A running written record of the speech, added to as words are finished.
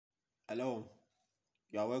Hello,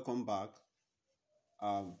 you are welcome back.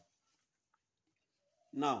 Um,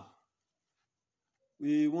 Now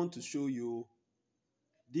we want to show you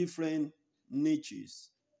different niches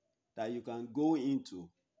that you can go into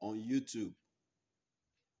on YouTube.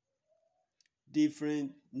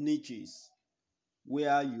 Different niches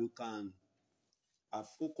where you can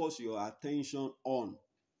focus your attention on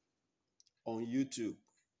YouTube.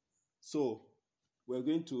 So we're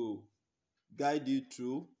going to guide you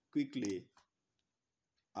through quickly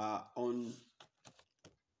on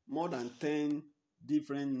more than 10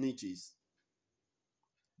 different niches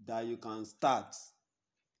that you can start.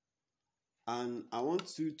 And I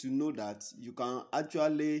want you to know that you can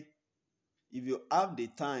actually, if you have the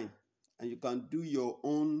time and you can do your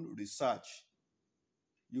own research,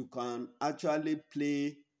 you can actually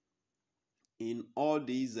play in all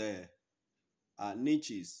these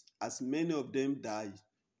niches, as many of them that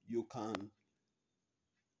you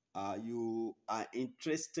are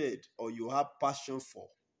interested or you have passion for.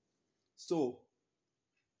 So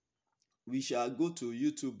we shall go to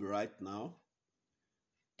YouTube right now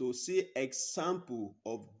to see example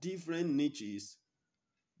of different niches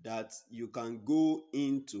that you can go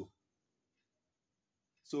into.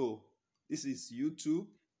 So this is YouTube.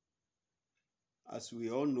 As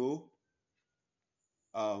we all know,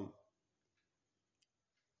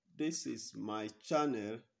 this is my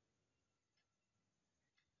channel.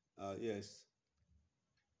 Yes,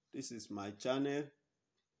 this is my channel.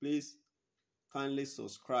 Please kindly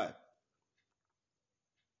subscribe.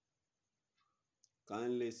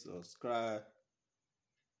 Kindly subscribe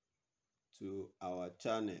to our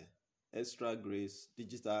channel, Extra Grace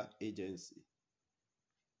Digital Agency.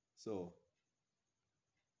 So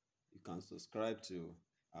you can subscribe to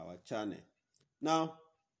our channel. Now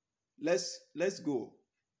let's go.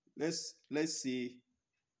 Let's see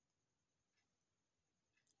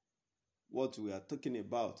what we are talking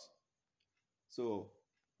about. So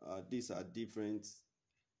these are different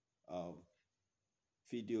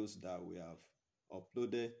videos that we have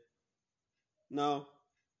uploaded. Now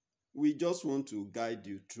we just want to guide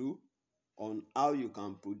you through on how you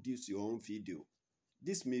can produce your own video.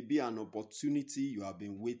 This may be an opportunity you have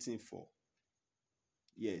been waiting for.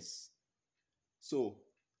 Yes. So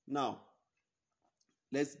now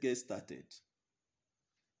let's get started.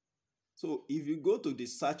 So if you go to the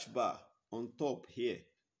search bar on top here,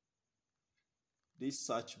 this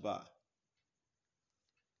search bar,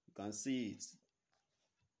 you can see it.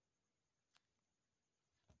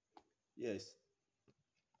 Yes.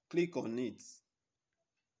 Click on it.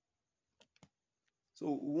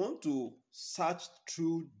 So we want to search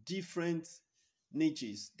through different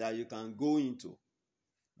niches that you can go into.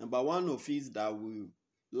 Number one of it that we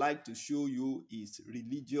like to show you is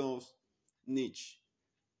religious niche.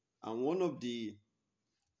 And one of the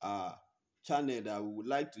channel that we would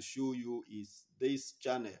like to show you is this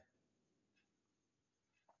channel.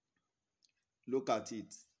 Look at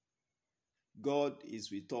it. God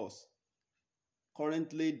is with us.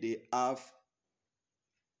 Currently they have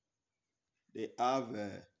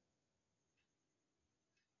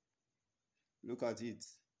look at it.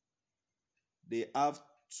 They have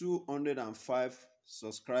 205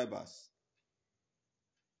 subscribers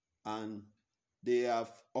and they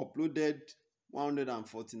have uploaded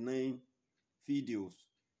 149 videos.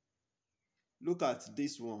 Look at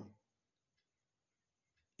this one.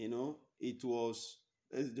 It was,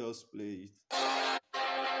 let's just play it.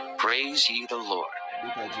 Praise ye the Lord.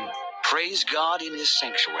 Look at it. Praise God in his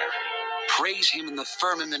sanctuary. Praise him in the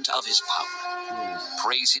firmament of his power. Yes.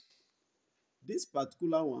 Praise him. This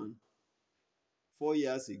particular one, 4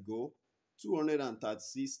 years ago,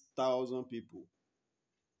 236,000 people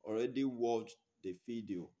already watched the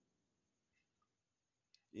video.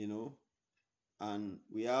 And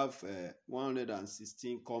we have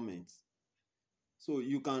 116 comments. So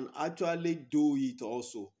you can actually do it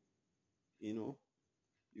also. You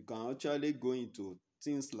can actually go into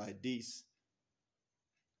things like this.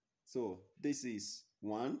 So this is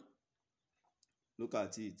one. Look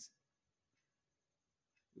at it.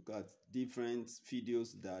 Look at different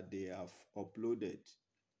videos that they have uploaded.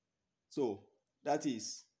 So that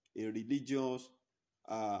is a religious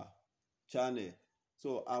channel.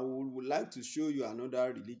 So I would like to show you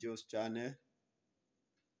another religious channel.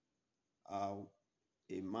 A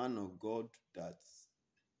man of God that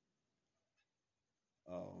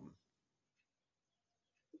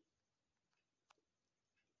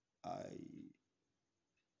I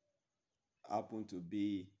happen to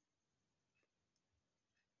be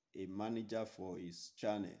a manager for his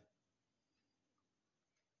channel.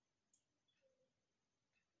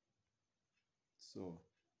 So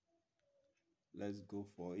Let's go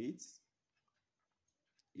for it.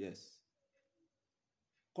 Yes.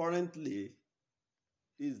 Currently,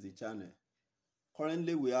 this is the channel.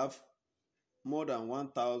 Currently, we have more than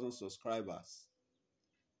 1,000 subscribers,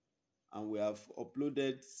 and we have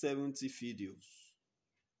uploaded 70 videos.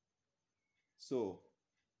 So,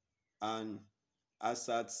 and as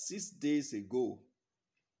at 6 days ago,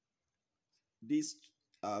 this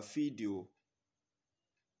video,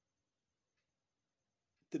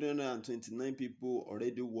 329 people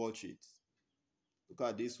already watch it. Look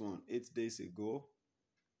at this one, 8 days ago.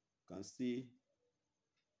 You can see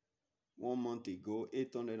 1 month ago,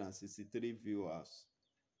 863 viewers.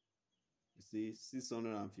 You see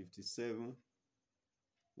 657,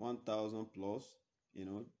 1,000 plus. You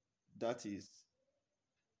know,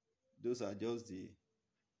 those are just the,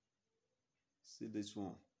 see this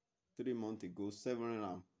one, 3 months ago,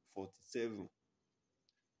 747.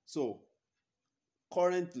 So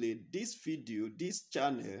currently this video, this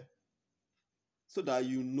channel, so that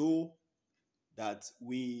you know that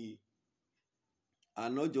we are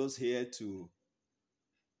not just here to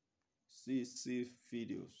see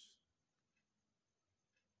videos.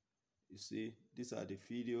 You see, these are the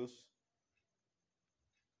videos,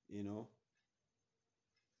 you know,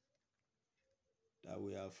 that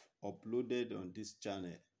we have uploaded on this channel.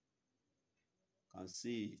 You can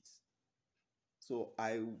see it. So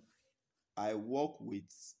I work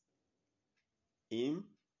with him,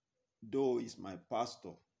 though he's my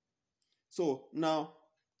pastor. So now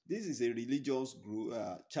this is a religious group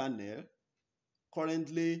channel.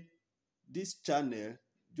 Currently, this channel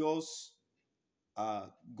just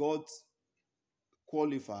got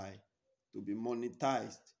qualified to be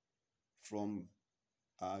monetized from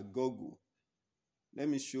Google. Let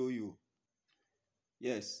me show you.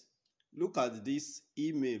 Yes, look at this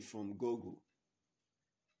email from Google.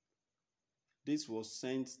 This was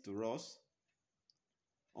sent to us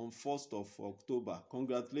on 1st of October.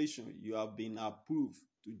 Congratulations, you have been approved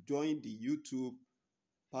to join the YouTube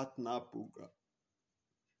Partner Program.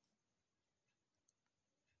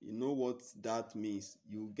 You know what that means.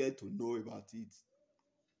 You get to know about it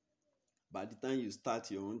by the time you start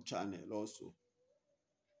your own channel also.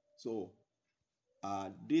 So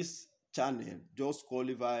this channel just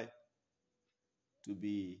qualify to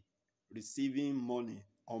be receiving money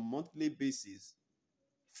on monthly basis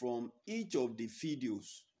from each of the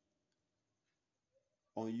videos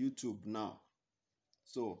on YouTube now.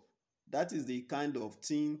 So that is the kind of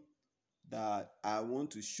thing that I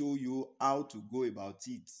want to show you how to go about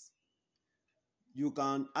it. You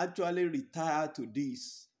can actually retire to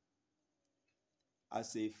this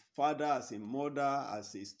as a father, as a mother,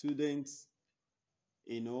 as a student,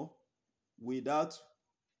 you know, without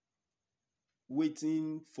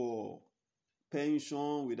waiting for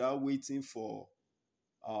pension, without waiting for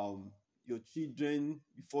your children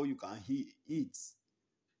before you can eat.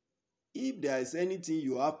 If there is anything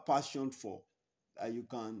you have passion for, that you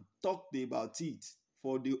can talk about it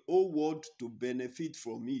for the whole world to benefit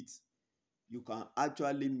from it, you can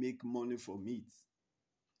actually make money from it.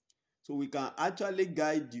 So we can actually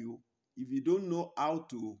guide you. If you don't know how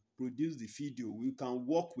to produce the video, we can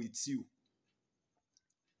work with you.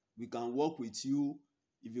 We can work with you.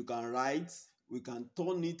 If you can write, we can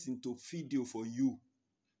turn it into video for you.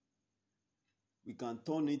 We can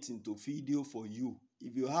turn it into video for you.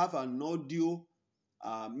 If you have an audio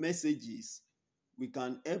messages, we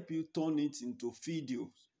can help you turn it into videos.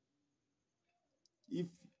 If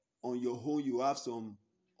on your own you have some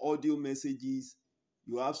audio messages,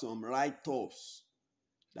 you have some write-ups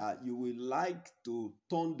that you will like to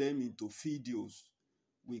turn them into videos,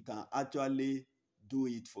 we can actually do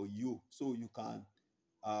it for you. So you can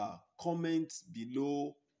comment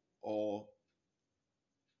below or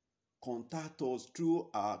contact us through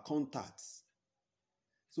our contacts.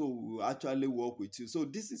 So we will actually work with you. So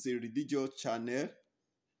this is a religious channel,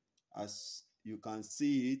 as you can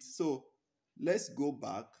see it. So let's go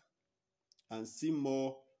back and see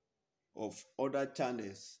more of other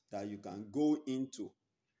channels that you can go into,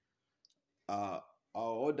 our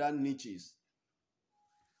other niches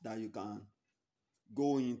that you can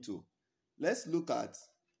go into. Let's look at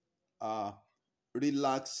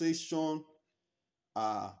relaxation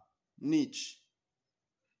niche.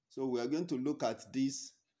 So we are going to look at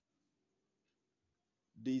this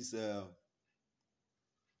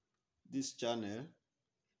channel.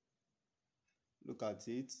 Look at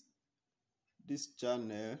it. This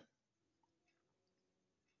channel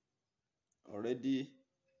already.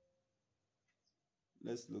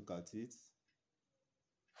 Let's look at it.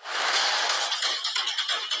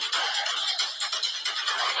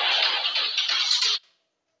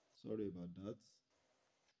 Sorry about that.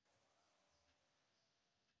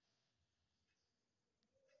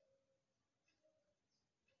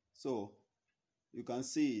 So you can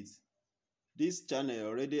see it. This channel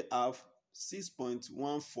already have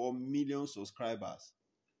 6.14 million subscribers,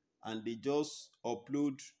 and they just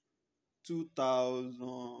upload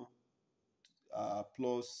 2,000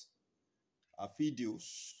 plus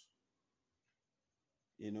videos.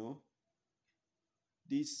 You know,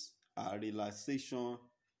 these are relaxation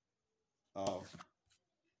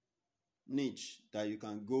niche that you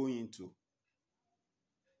can go into.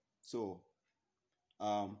 So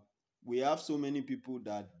we have so many people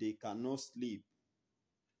that they cannot sleep,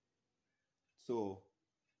 so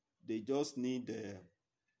they just need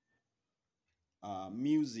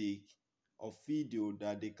music or video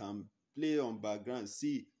that they can play on background.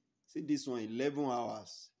 See this one, 11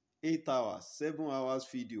 hours, 8 hours, 7 hours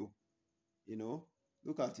video. You know,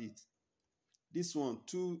 look at it. This one,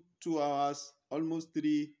 2 hours, almost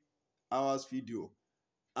 3 hours video.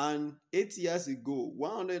 And 8 years ago,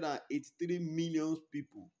 183 million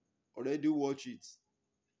people already watch it.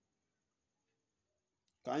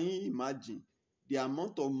 Can you imagine the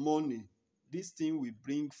amount of money this thing will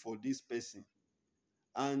bring for this person?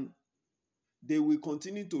 And they will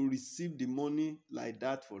continue to receive the money like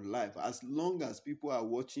that for life as long as people are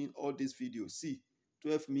watching all these videos. See,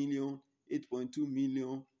 12 million, 8.2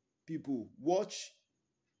 million people watch,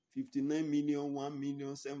 59 million, 1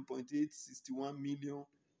 million, 7.8, 61 million,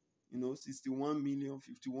 61 million,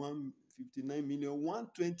 51, 59 million,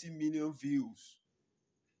 120 million views.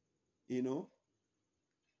 You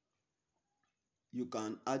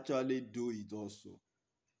can actually do it also.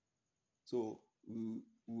 So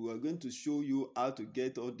we are going to show you how to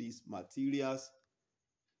get all these materials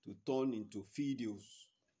to turn into videos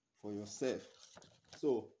for yourself.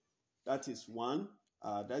 So that is one.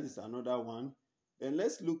 That is another one. Then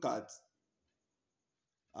let's look at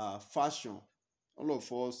fashion. All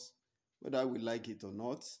of us, whether we like it or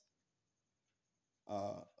not.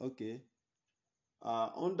 Okay.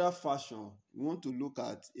 Under fashion, we want to look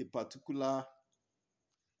at a particular.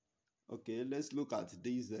 Okay, let's look at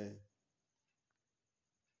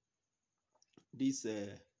this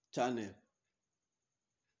channel,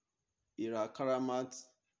 Ira Karamat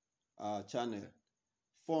channel.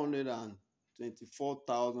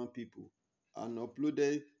 424,000 people and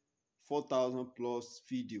uploaded 4,000 plus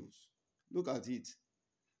videos. Look at it.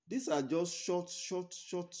 These are just short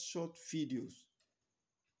videos.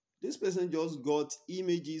 This person just got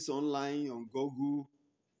images online on Google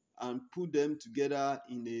and put them together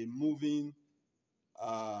in a moving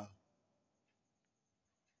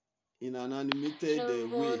in an animated Hello way.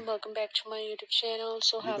 everyone, welcome back to my YouTube channel.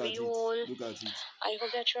 So Look how are at you it. all? Look at it. I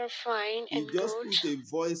hope that you're fine He and just good. put a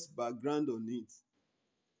voice background on it.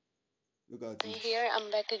 Look at it. Here I'm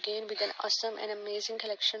back again with an awesome and amazing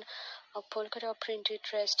collection of polka dot printed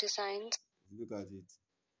dress designs. Look at it.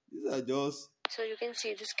 These are just So you can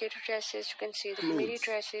see the skater dresses, you can see the clothes, midi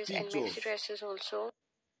dresses and pictures. maxi dresses also.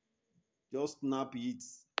 Just snap it.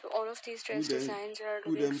 So all of these dress designs are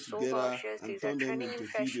put looking them so together gorgeous. and These are turn them trending into in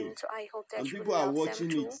fashion, video. so I hope that And you people will are love them watching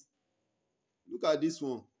too. it. Look at this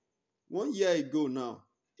one. 1 year ago now,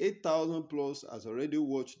 8,000 plus has already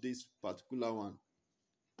watched this particular one.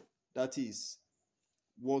 That is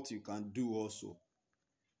what you can do also.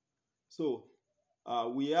 So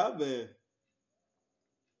we have a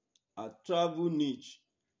travel niche.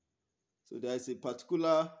 So there is a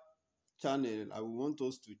particular channel I want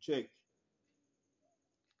us to check.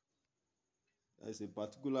 There is a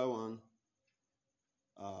particular one.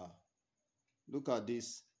 Look at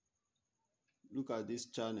this. Look at this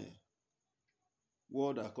channel.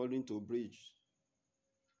 World According to Bridge.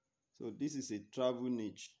 So this is a travel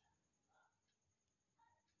niche.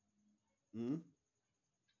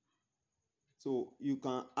 So you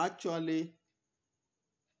can actually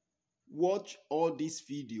watch all these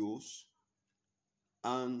videos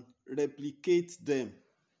and replicate them.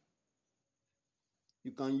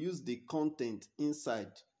 You can use the content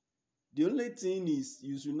inside. The only thing is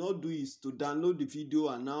you should not do is to download the video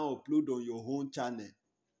and now upload on your own channel.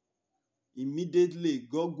 Immediately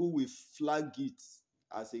Google will flag it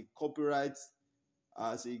as a copyright,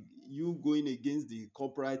 as you going against the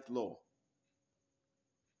copyright law.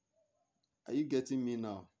 Are you getting me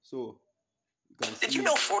now? So you can see. Did you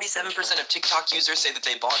know 47% of TikTok users say that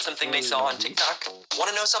they bought something they saw on TikTok? Want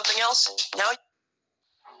to know something else? Now.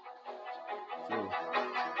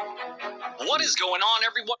 What is going on,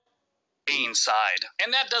 everyone? Inside,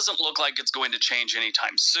 and that doesn't look like it's going to change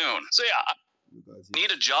anytime soon. So yeah,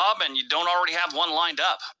 need a job and you don't already have one lined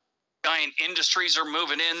up. Giant industries are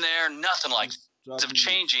moving in there, nothing like of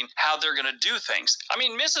changing how they're going to do things. I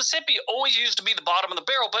mean, Mississippi always used to be the bottom of the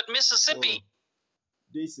barrel, but Mississippi.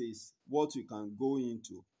 This is what you can go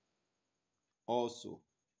into also.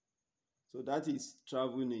 So that is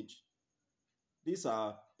travel niche. These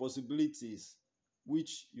are possibilities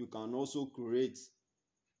which you can also create.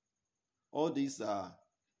 All these are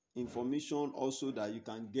information also that you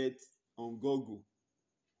can get on Google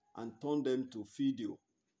and turn them to video.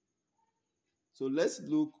 So let's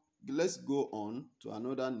go on to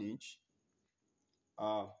another niche.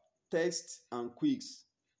 Text and quiz.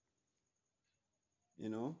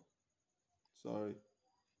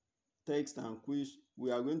 Text and quiz. We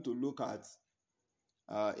are going to look at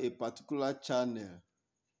a particular channel,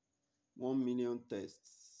 1 million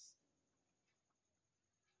tests.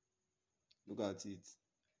 Look at it.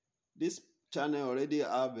 This channel already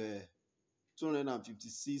have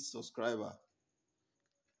 256 subscribers.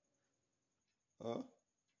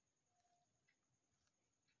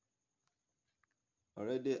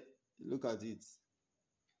 Already, look at it.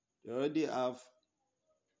 They already have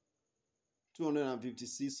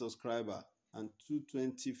 256 subscribers and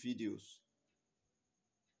 220 videos.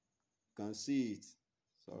 You can see it.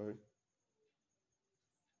 Sorry.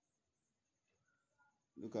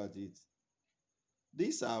 Look at it.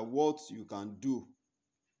 These are what you can do.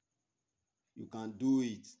 You can do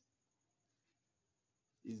it.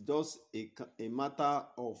 It's just a matter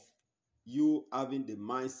of you having the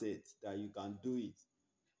mindset that you can do it.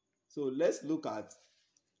 So let's look at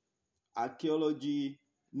archaeology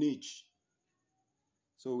niche.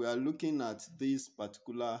 So we are looking at this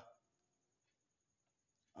particular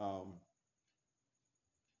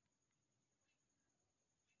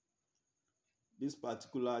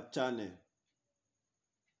channel,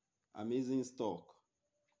 Amazing Stock.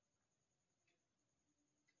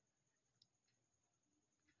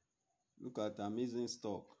 Look at Amazing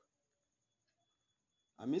Stock.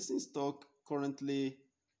 Amazing Stock currently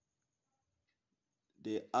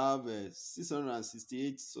they have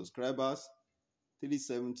 668 subscribers,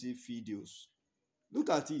 370 videos. Look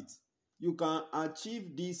at it. You can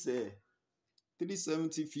achieve this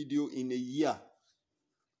 370 video in a year.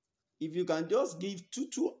 If you can just give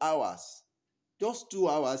 2 hours, just 2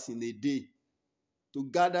 hours in a day to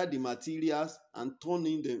gather the materials and turn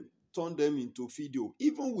them into video,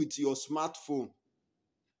 even with your smartphone.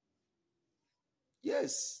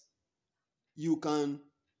 Yes, you can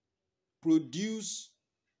produce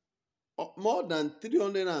more than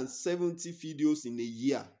 370 videos in a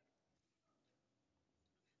year.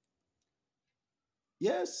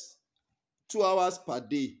 Yes, 2 hours per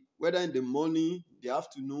day, whether in the morning, the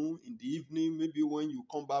afternoon, in the evening, maybe when you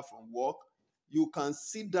come back from work, you can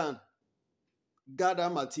sit down, gather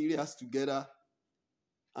materials together,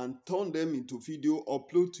 and turn them into video,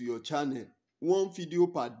 upload to your channel. 1 video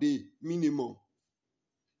per day minimum.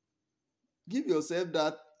 Give yourself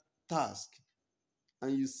that task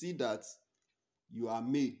and you see that you are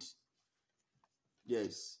made.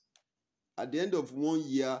 Yes. At the end of 1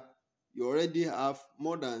 year, you already have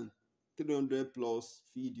more than 300 plus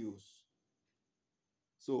videos.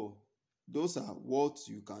 So those are what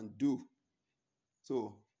you can do.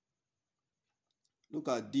 So look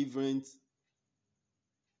at different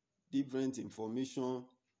information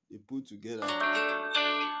they put together. Why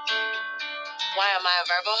am I a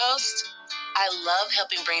Verbo host? I love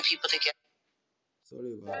helping bring people together.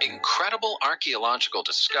 Sorry about that. Incredible archaeological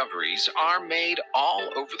discoveries are made all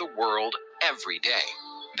over the world every day.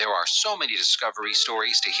 There are so many discovery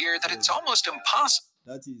stories to hear that it's almost impossible.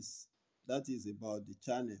 That is about the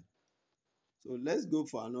channel. So let's go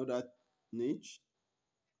for another niche.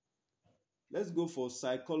 Let's go for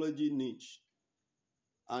psychology niche.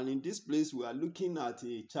 And in this place, we are looking at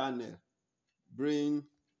a channel, Brain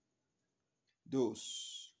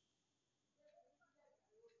Dose.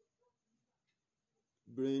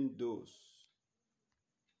 Brain Dose.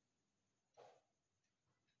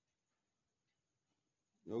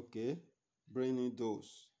 Okay, Brain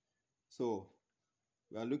Dose. So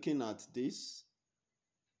we are looking at this.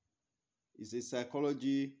 It's a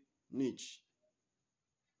psychology niche.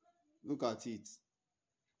 Look at it.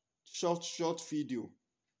 Short video.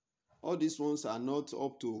 All these ones are not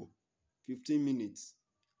up to 15 minutes.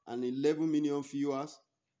 And 11 million viewers,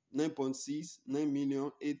 9.6, 9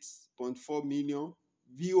 million, 8.4 million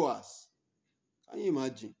viewers. Can you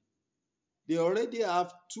imagine? They already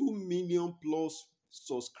have 2 million plus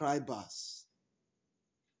subscribers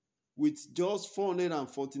with just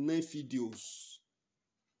 449 videos.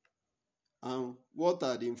 And what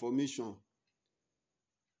are the information?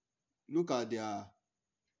 Look at their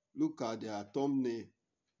thumbnail.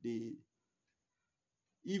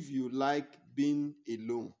 If you like being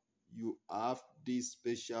alone, you have these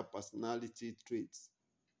special personality traits.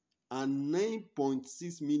 And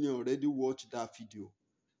 9.6 million already watched that video.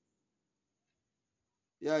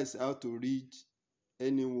 Here is how to read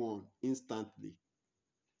anyone instantly.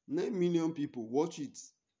 9 million people watch it.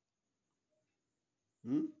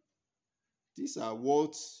 These are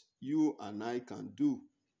what you and I can do.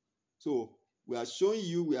 So we are showing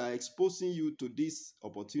you, we are exposing you to this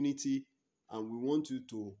opportunity, and we want you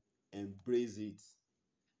to embrace it.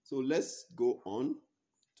 So let's go on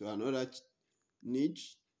to another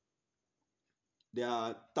niche. There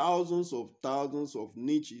are thousands of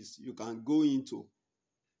niches you can go into.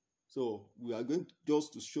 So we are going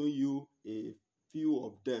just to show you a few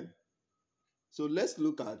of them. So let's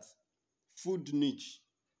look at food niche.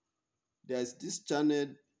 There's this channel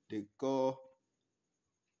they call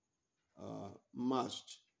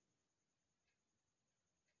Mashed.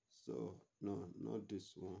 So no, not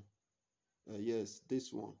this one. Yes,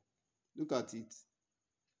 this one. Look at it.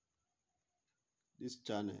 This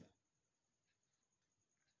channel.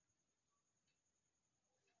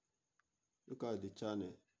 Look at the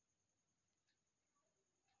channel.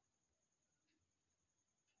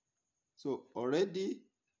 So already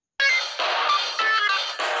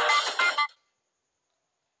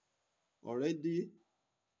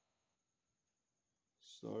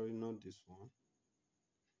sorry, not this one.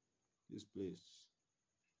 This place.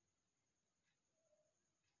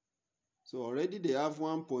 So already they have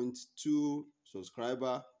 1.2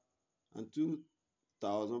 subscriber and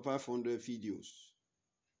 2,500 videos.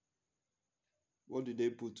 What did they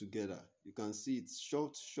put together? You can see it's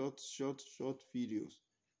short videos.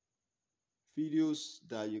 Videos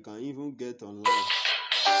that you can even get online.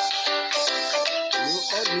 You know,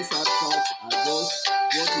 all these adverts are just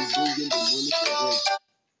what is bringing the money for them.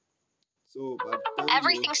 So,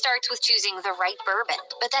 everything starts with choosing the right bourbon,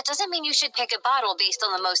 but that doesn't mean you should pick a bottle based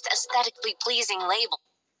on the most aesthetically pleasing label.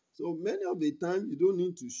 So many of the time, you don't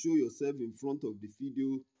need to show yourself in front of the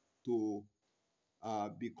video to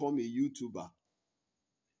become a YouTuber.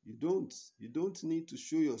 You don't need to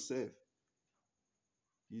show yourself.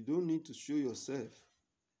 You don't need to show yourself.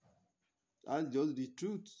 That's just the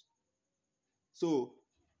truth. So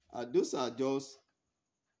those are just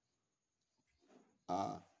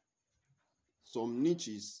some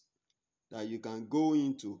niches that you can go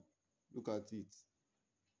into. Look at it.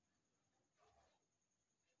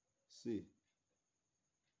 See.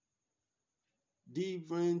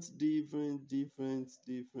 Different.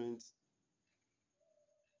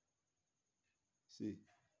 See.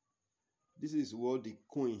 This is what the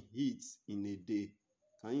coin hits in a day.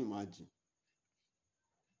 Can you imagine?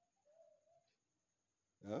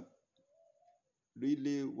 Yeah?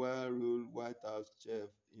 Really well rule White House chef,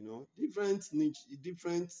 you know, different niche,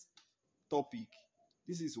 different topic.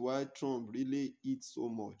 This is why Trump really eats so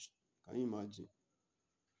much. Can you imagine?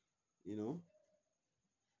 You know.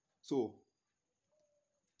 So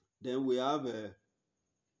then we have the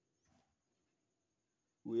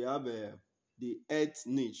earth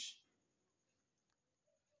niche.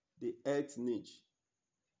 The earth niche.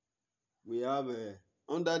 We have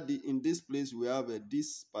in this place we have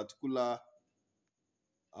this particular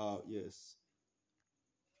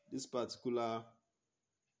this particular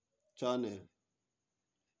channel,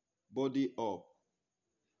 Body Up.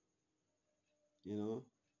 You know,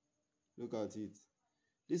 look at it.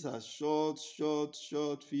 These are short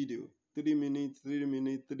video. 3 minutes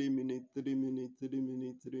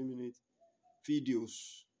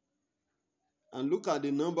videos. And look at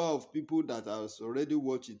the number of people that has already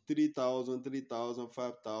watched it. 3,000,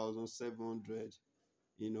 5,700.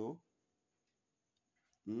 You know.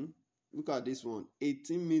 Look at this one.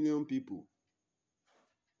 18 million people.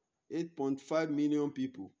 8.5 million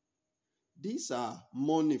people. These are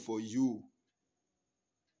money for you.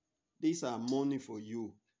 These are money for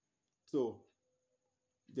you. So,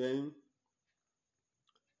 then,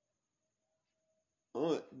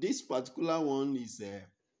 this particular one is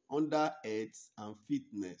under health and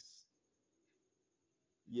fitness.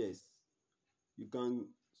 Yes. You can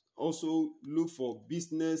also look for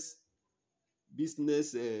business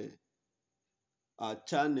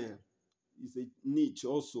channel. It's a niche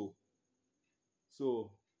also.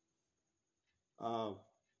 So,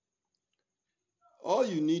 all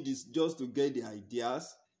you need is just to get the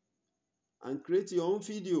ideas and create your own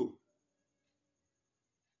video.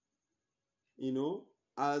 You know,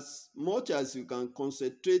 as much as you can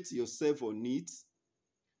concentrate yourself on it,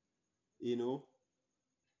 you know,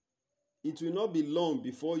 it will not be long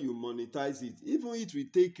before you monetize it. Even it will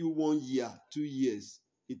take you 1 year, 2 years,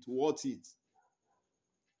 it's worth it.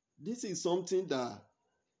 This is something that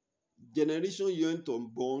generation yet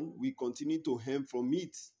unborn will continue to earn from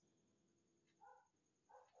it.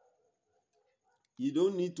 You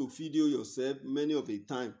don't need to video yourself many of the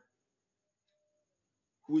time.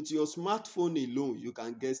 With your smartphone alone, you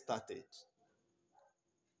can get started.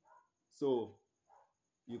 so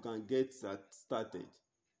you can get started.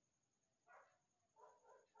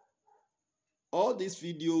 All these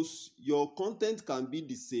videos, your content can be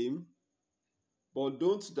the same, but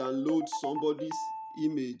don't download somebody's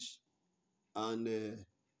image and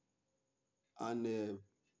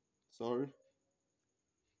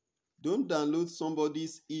don't download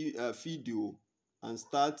somebody's video and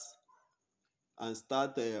start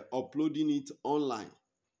uploading it online.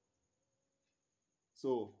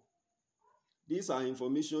 So these are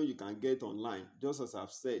information you can get online. Just as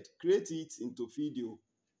I've said, create it into video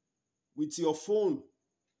with your phone.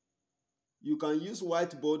 You can use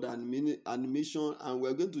whiteboard animation, and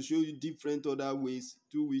we're going to show you different other ways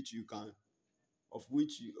through which you can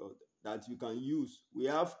that you can use. We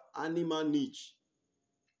have animal niche.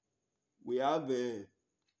 We have a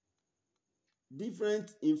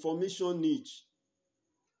different information niche.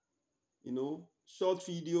 Short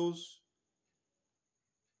videos,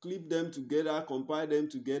 clip them together, compile them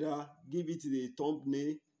together, give it a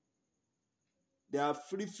thumbnail. There are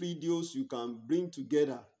free videos you can bring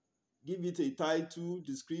together. Give it a title,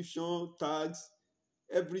 description, tags,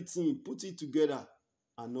 everything. Put it together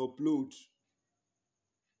and upload.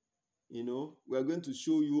 We're going to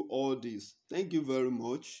show you all this. Thank you very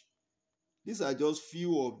much. These are just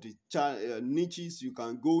few of the niches you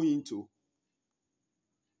can go into.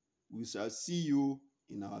 We shall see you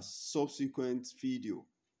in our subsequent video.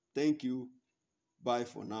 Thank you. Bye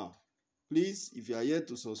for now. Please, if you are yet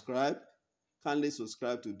to subscribe, kindly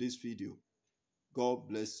subscribe to this video. God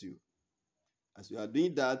bless you. As you are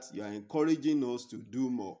doing that, you are encouraging us to do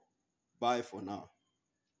more. Bye for now.